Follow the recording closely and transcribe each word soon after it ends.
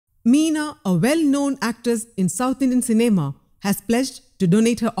Meena, a well-known actress in South Indian cinema, has pledged to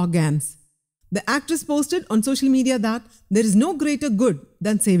donate her organs. The actress posted on social media that there is no greater good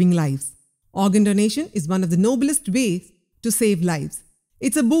than saving lives. Organ donation is one of the noblest ways to save lives.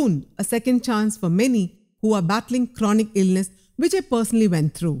 It's a boon, a second chance for many who are battling chronic illness, which I personally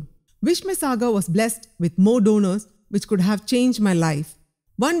went through. Wish my saga was blessed with more donors, which could have changed my life.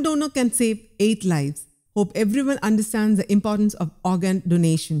 One donor can save 8 lives. Hope everyone understands the importance of organ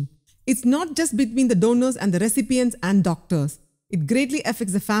donation. It's not just between the donors and the recipients and doctors. It greatly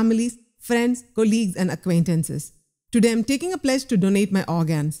affects the families, friends, colleagues, and acquaintances. Today, I'm taking a pledge to donate my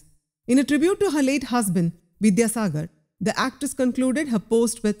organs. In a tribute to her late husband, Vidyasagar, the actress concluded her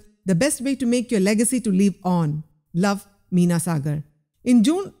post with, "The best way to make your legacy to live on. Love, Meena Sagar." In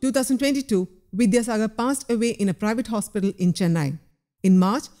June 2022, Vidyasagar passed away in a private hospital in Chennai. In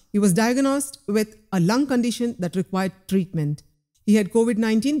March, he was diagnosed with a lung condition that required treatment. He had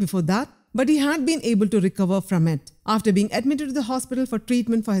COVID-19 before that, but he had been able to recover from it. After being admitted to the hospital for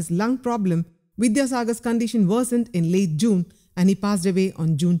treatment for his lung problem, Vidyasagar's condition worsened in late June and he passed away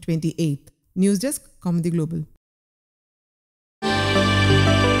on June 28th. News Desk, Kaumudy Global.